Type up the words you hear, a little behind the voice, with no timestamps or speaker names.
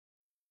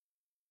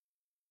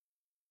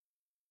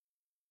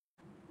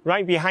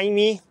Right behind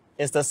me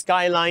is the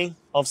skyline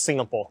of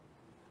Singapore,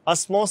 a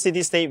small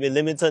city-state with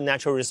limited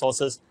natural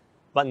resources,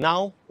 but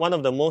now one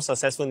of the most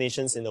successful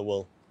nations in the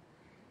world.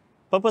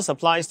 Purpose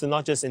applies to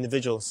not just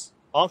individuals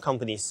or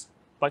companies,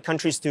 but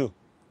countries too.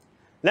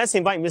 Let's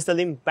invite Mr.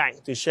 Lim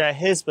back to share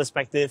his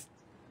perspective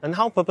on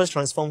how purpose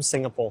transforms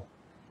Singapore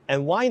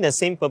and why the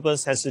same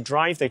purpose has to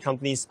drive the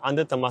companies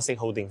under Temasek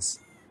Holdings.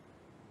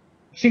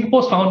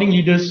 Singapore's founding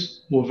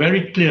leaders were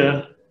very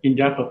clear in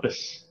their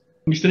purpose.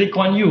 Mr.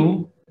 Kuan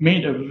Yew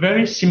made a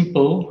very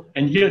simple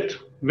and yet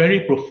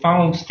very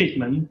profound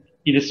statement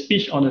in a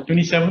speech on the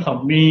 27th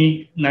of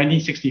May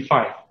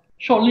 1965,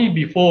 shortly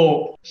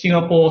before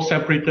Singapore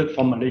separated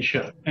from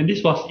Malaysia. And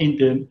this was in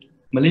the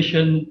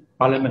Malaysian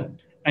parliament.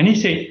 And he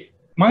said,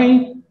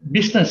 "My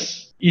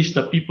business is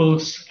the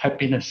people's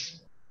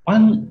happiness."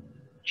 One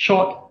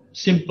short,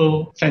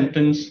 simple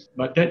sentence,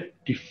 but that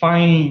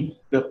defined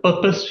the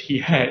purpose he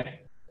had,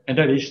 and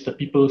that is the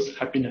people's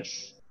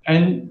happiness.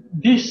 And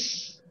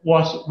this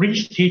was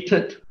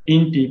restated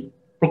in the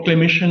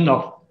proclamation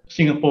of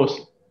Singapore's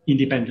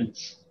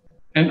independence.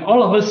 And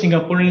all of us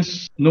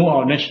Singaporeans know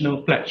our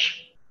national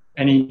pledge.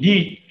 And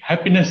indeed,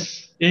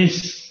 happiness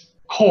is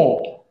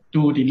core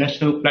to the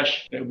national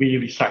pledge that we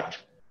recite.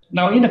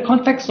 Now, in the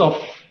context of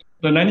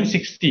the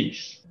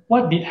 1960s,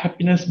 what did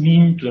happiness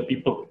mean to the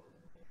people?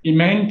 It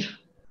meant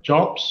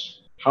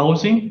jobs,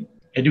 housing,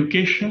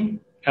 education,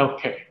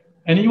 healthcare.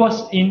 And it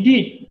was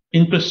indeed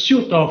in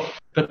pursuit of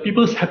the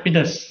people's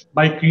happiness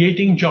by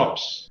creating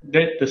jobs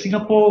that the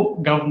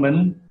Singapore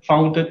government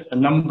founded a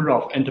number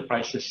of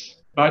enterprises.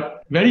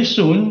 But very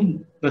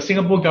soon, the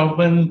Singapore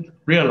government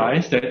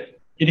realized that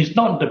it is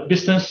not the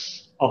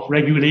business of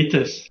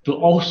regulators to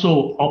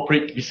also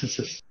operate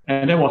businesses.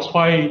 And that was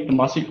why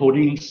Temasek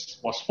Holdings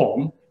was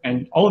formed,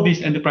 and all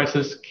these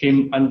enterprises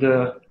came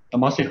under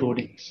Temasek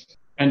Holdings.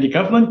 And the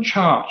government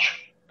charged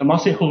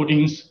Temasek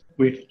Holdings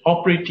with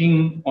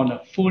operating on a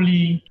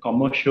fully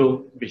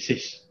commercial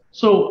basis.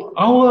 So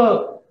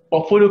our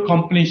portfolio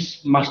companies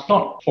must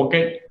not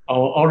forget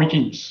our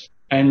origins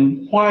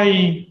and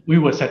why we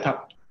were set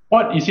up.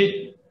 What is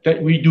it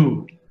that we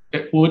do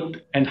that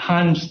would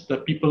enhance the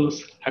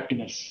people's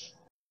happiness?